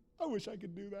crazy. I wish I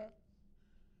could do that.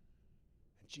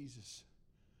 And Jesus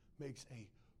makes a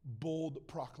bold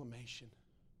proclamation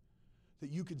that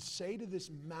you could say to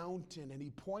this mountain, and he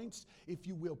points, if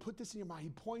you will, put this in your mind, he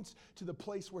points to the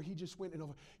place where he just went and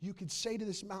over. You could say to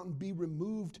this mountain, be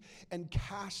removed and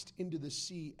cast into the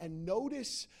sea. And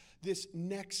notice this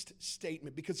next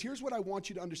statement, because here's what I want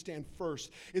you to understand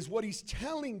first, is what he's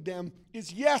telling them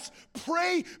is, yes,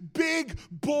 pray big,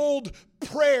 bold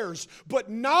prayers,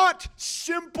 but not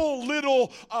simple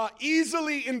little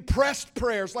easily impressed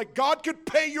prayers. Like God could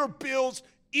pay your bills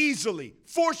easily,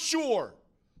 for sure.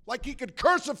 Like he could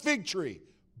curse a fig tree.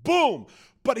 Boom.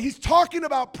 But he's talking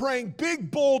about praying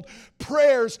big, bold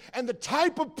prayers, and the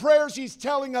type of prayers he's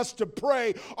telling us to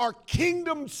pray are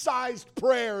kingdom-sized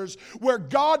prayers where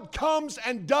God comes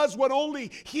and does what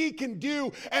only he can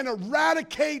do and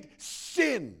eradicate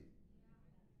sin.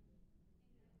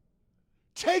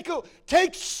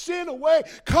 Take sin away.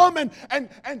 Come and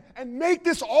make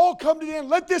this all come to the end.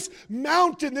 Let this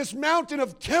mountain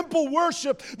of temple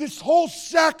worship, this whole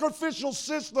sacrificial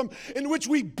system in which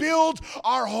we build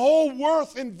our whole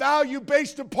worth and value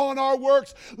based upon our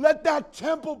works, let that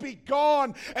temple be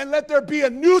gone and let there be a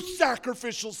new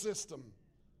sacrificial system.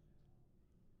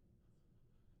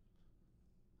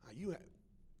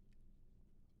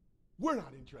 We're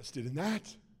not interested in that.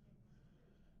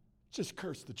 Just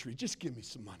curse the tree. Just give me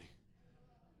some money.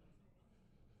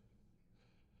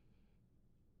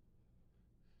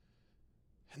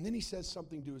 And then he says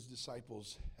something to his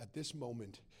disciples at this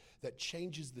moment that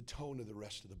changes the tone of the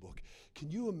rest of the book. Can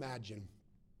you imagine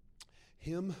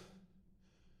him,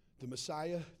 the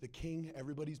Messiah, the King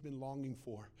everybody's been longing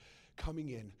for, coming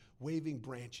in, waving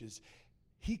branches?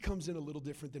 He comes in a little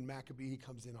different than Maccabee. He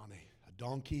comes in on a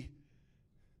donkey,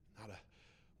 not a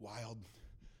wild,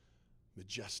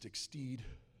 majestic steed.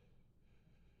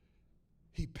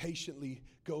 he patiently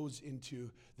goes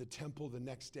into the temple the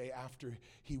next day after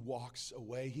he walks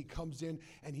away. He comes in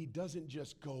and he doesn't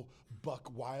just go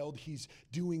buck wild. He's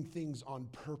doing things on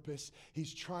purpose.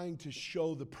 He's trying to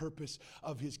show the purpose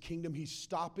of his kingdom. He's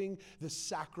stopping the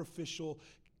sacrificial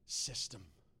system,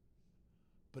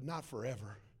 but not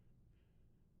forever.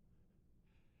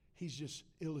 He's just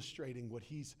illustrating what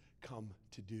he's come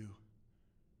to do.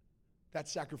 That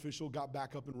sacrificial got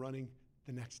back up and running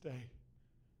the next day.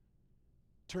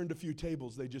 Turned a few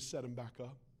tables, they just set him back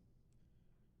up.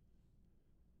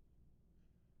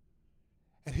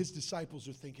 And his disciples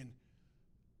are thinking,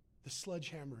 the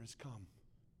sledgehammer has come.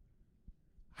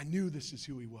 I knew this is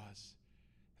who he was.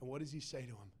 And what does he say to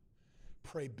him?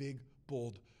 Pray big,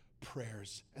 bold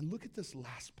prayers. And look at this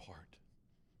last part.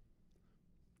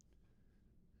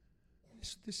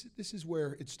 This is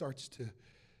where it starts to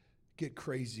get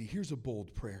crazy. Here's a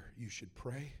bold prayer you should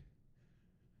pray.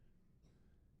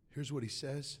 Here's what he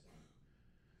says.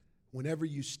 Whenever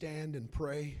you stand and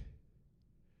pray,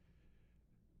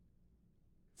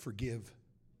 forgive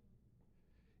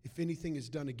if anything is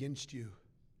done against you,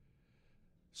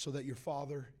 so that your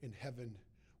Father in heaven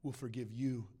will forgive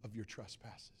you of your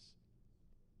trespasses.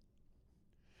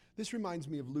 This reminds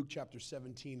me of Luke chapter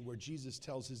 17, where Jesus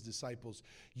tells his disciples,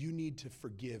 you need to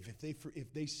forgive.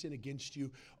 If they sin against you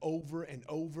over and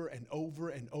over and over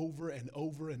and over and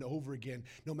over and over again,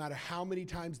 no matter how many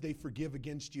times they forgive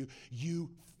against you,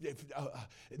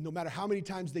 no matter how many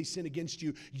times they sin against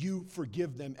you, you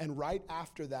forgive them. And right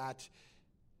after that,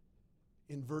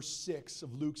 in verse 6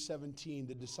 of Luke 17,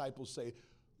 the disciples say,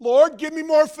 Lord, give me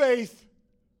more faith.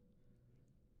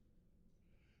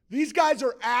 These guys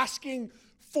are asking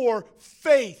for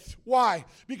faith. Why?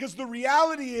 Because the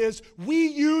reality is we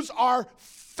use our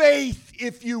faith,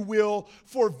 if you will,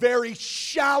 for very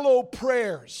shallow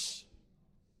prayers.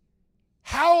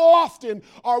 How often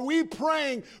are we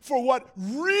praying for what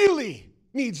really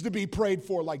needs to be prayed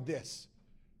for like this?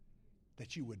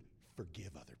 That you would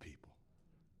forgive other people.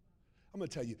 I'm going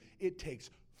to tell you, it takes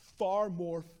far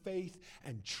more faith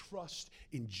and trust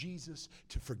in Jesus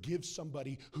to forgive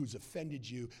somebody who's offended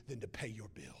you than to pay your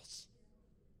bills.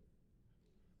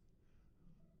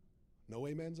 No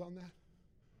amens on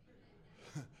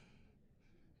that?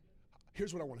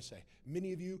 Here's what I want to say.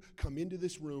 Many of you come into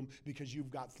this room because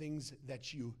you've got things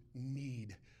that you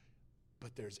need,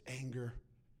 but there's anger,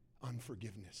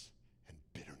 unforgiveness, and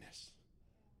bitterness.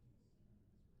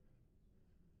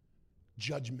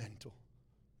 Judgmental.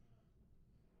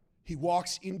 He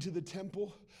walks into the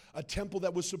temple, a temple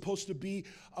that was supposed to be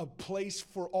a place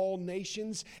for all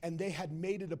nations, and they had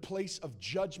made it a place of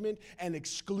judgment and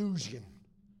exclusion.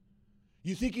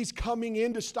 You think he's coming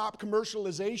in to stop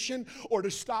commercialization or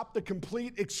to stop the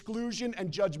complete exclusion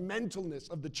and judgmentalness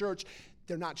of the church?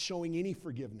 They're not showing any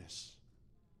forgiveness.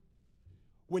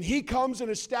 When he comes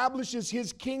and establishes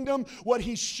his kingdom, what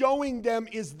he's showing them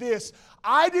is this.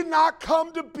 I did not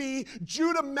come to be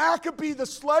Judah Maccabee the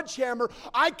sledgehammer.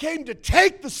 I came to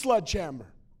take the sledgehammer.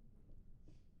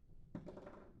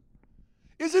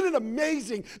 Isn't it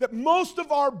amazing that most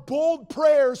of our bold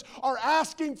prayers are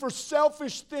asking for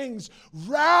selfish things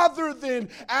rather than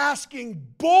asking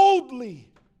boldly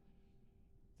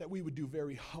that we would do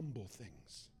very humble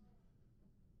things?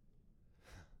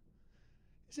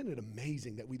 Isn't it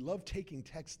amazing that we love taking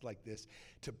texts like this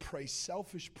to pray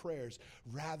selfish prayers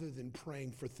rather than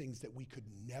praying for things that we could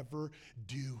never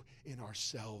do in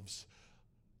ourselves,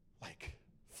 like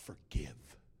forgive?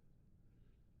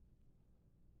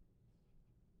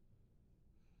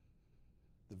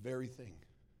 The very thing,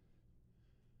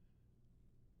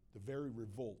 the very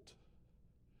revolt,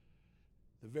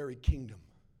 the very kingdom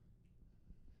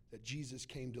that Jesus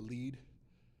came to lead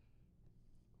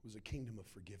was a kingdom of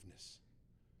forgiveness.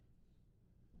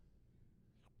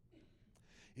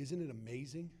 Isn't it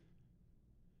amazing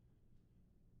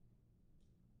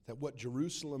that what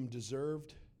Jerusalem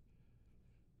deserved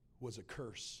was a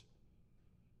curse,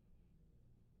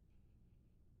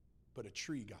 but a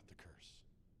tree got the curse?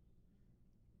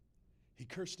 He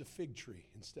cursed a fig tree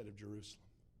instead of Jerusalem.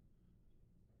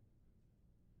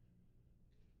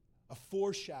 A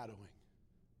foreshadowing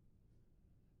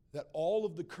that all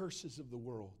of the curses of the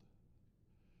world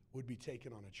would be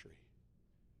taken on a tree.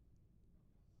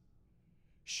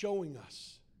 Showing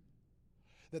us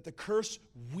that the curse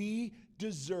we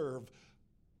deserve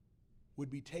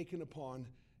would be taken upon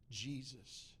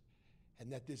Jesus.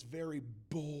 And that this very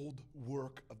bold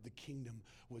work of the kingdom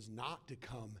was not to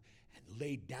come and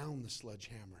lay down the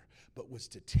sledgehammer, but was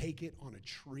to take it on a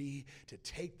tree, to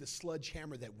take the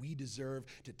sledgehammer that we deserve,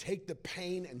 to take the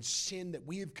pain and sin that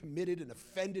we have committed and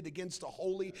offended against a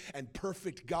holy and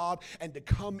perfect God, and to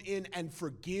come in and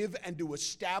forgive and to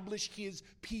establish his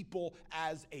people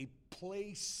as a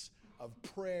place of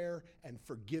prayer and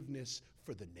forgiveness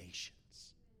for the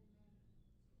nations.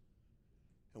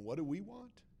 And what do we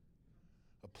want?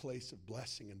 A place of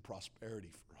blessing and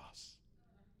prosperity for us.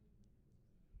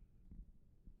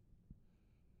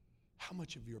 How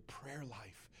much of your prayer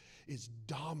life is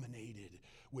dominated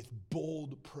with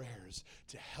bold prayers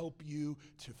to help you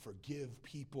to forgive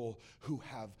people who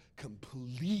have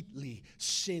completely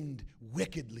sinned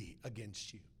wickedly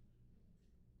against you?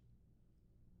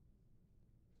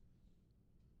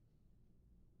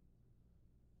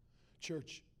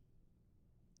 Church,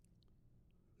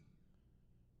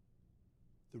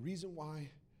 the reason why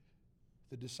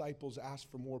the disciples asked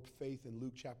for more faith in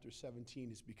Luke chapter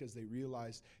 17 is because they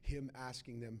realized him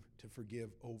asking them to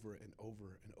forgive over and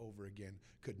over and over again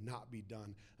could not be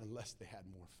done unless they had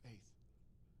more faith.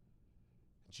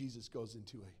 Jesus goes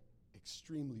into an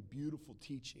extremely beautiful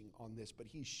teaching on this, but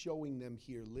he's showing them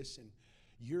here, listen,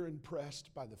 you're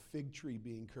impressed by the fig tree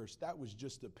being cursed. That was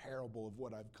just a parable of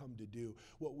what I've come to do.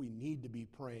 What we need to be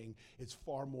praying is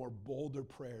far more bolder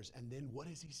prayers. And then what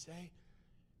does he say?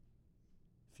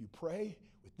 If you pray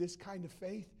with this kind of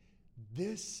faith,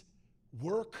 this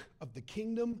work of the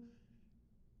kingdom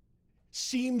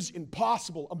seems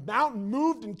impossible. A mountain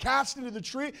moved and cast into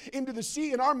the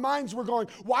sea. In our minds, we're going,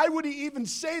 why would he even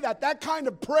say that? That kind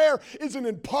of prayer is an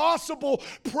impossible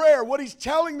prayer. What he's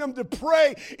telling them to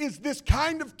pray is this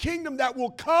kind of kingdom that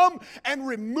will come and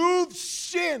remove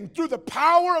sin through the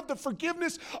power of the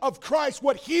forgiveness of Christ.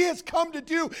 What he has come to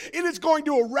do, it is going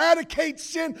to eradicate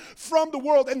sin from the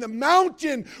world. And the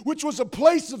mountain, which was a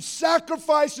place of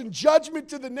sacrifice and judgment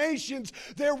to the nations,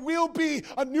 there will be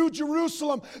a new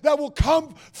Jerusalem that will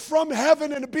come from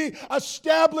heaven and be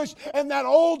established, and that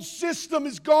old system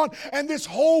is gone, and this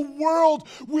whole world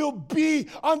will be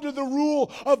under the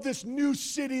rule of this new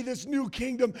city, this new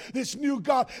kingdom, this new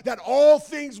God, that all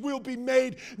things will be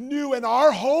made new. And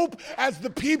our hope as the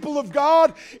people of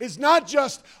God is not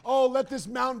just, oh, let this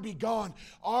mountain be gone.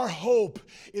 Our hope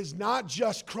is not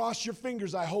just, cross your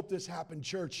fingers, I hope this happened,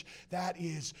 church. That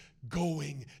is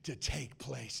going to take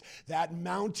place. That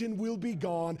mountain will be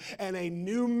gone, and a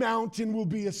new mountain will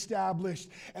be established,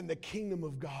 and the kingdom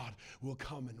of God will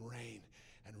come and reign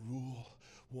and rule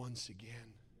once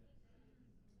again.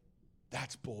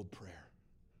 That's bold prayer.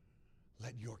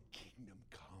 Let your kingdom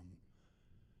come.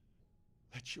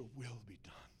 Let your will be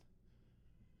done.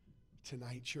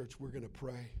 Tonight, church, we're going to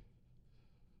pray.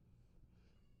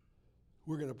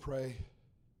 We're going to pray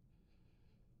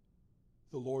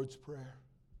the Lord's Prayer.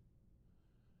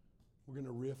 We're going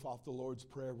to riff off the Lord's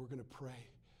Prayer. We're going to pray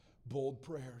bold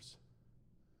prayers.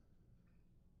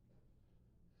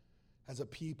 As a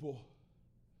people,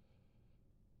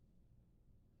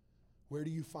 where do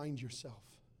you find yourself?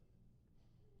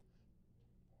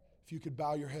 If you could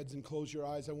bow your heads and close your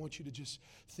eyes, I want you to just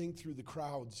think through the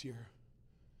crowds here.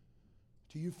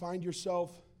 Do you find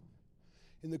yourself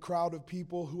in the crowd of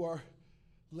people who are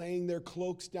laying their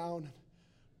cloaks down,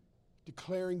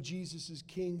 declaring Jesus as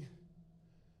King,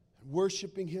 and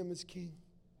worshiping him as King?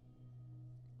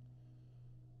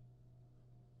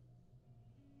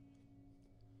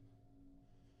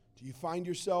 Do you find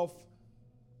yourself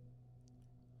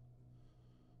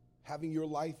having your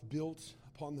life built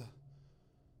upon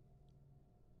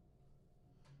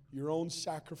your own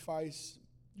sacrifice,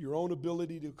 your own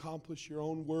ability to accomplish your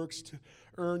own works, to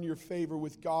earn your favor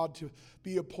with God, to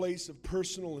be a place of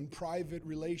personal and private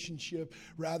relationship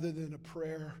rather than a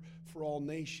prayer for all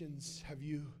nations? Have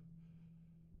you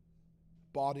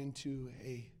bought into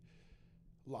a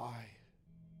lie?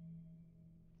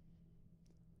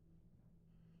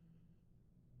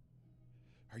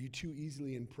 Are you too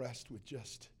easily impressed with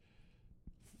just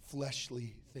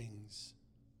fleshly things,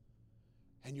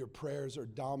 and your prayers are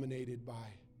dominated by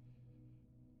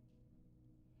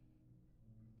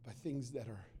things that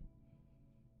are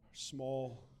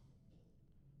small?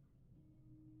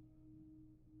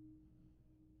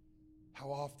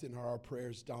 How often are our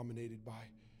prayers dominated by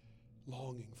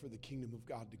longing for the kingdom of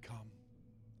God to come,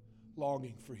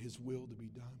 longing for his will to be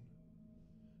done?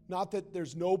 Not that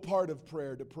there's no part of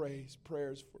prayer to pray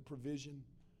prayers for provision,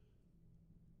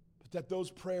 but that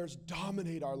those prayers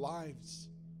dominate our lives.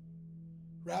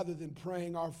 Rather than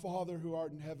praying, Our Father who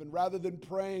art in heaven, rather than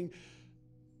praying,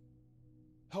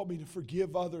 help me to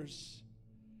forgive others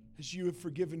as you have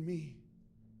forgiven me.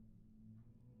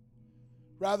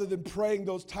 Rather than praying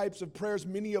those types of prayers,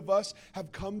 many of us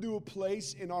have come to a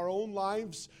place in our own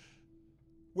lives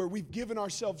where we've given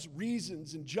ourselves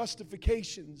reasons and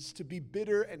justifications to be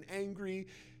bitter and angry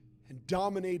and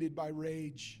dominated by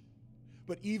rage.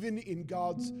 But even in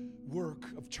God's work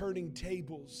of turning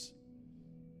tables,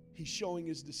 He's showing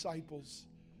His disciples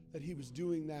that He was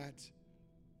doing that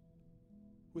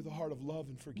with a heart of love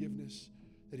and forgiveness,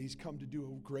 that He's come to do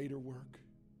a greater work.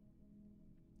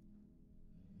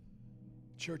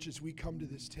 Church, as we come to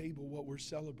this table, what we're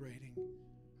celebrating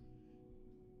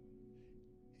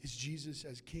is Jesus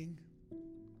as King.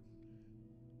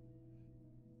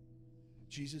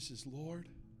 Jesus is Lord.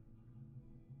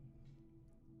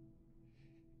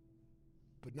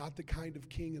 But not the kind of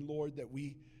King and Lord that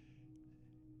we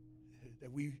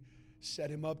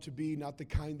set Him up to be, not the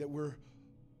kind that we're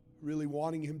really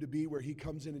wanting Him to be, where He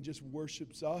comes in and just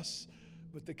worships us,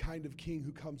 but the kind of King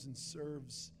who comes and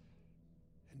serves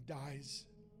and dies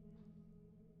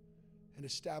and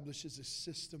establishes a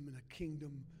system and a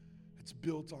kingdom that's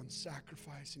built on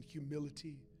sacrifice and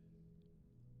humility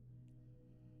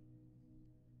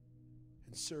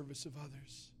and service of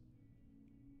others.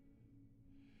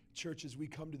 Church, as we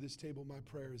come to this table, my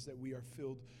prayer is that we are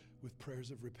filled with prayers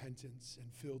of repentance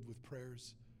and filled with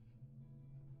prayers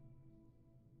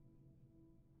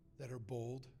that are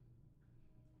bold.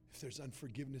 If there's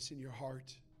unforgiveness in your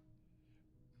heart,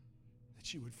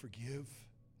 that you would forgive,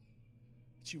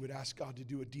 that you would ask God to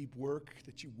do a deep work,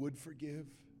 that you would forgive.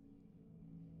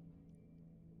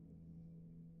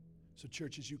 So,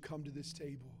 church, as you come to this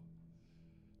table,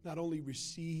 not only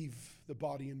receive the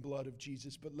body and blood of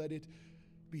Jesus, but let it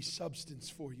be substance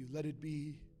for you. Let it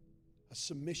be a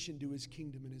submission to His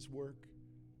kingdom and His work.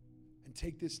 And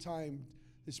take this time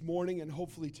this morning and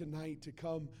hopefully tonight to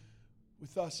come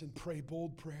with us and pray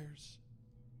bold prayers.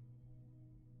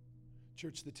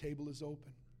 Church, the table is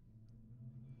open.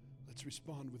 Let's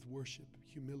respond with worship,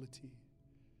 humility.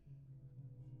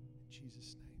 In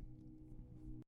Jesus' name.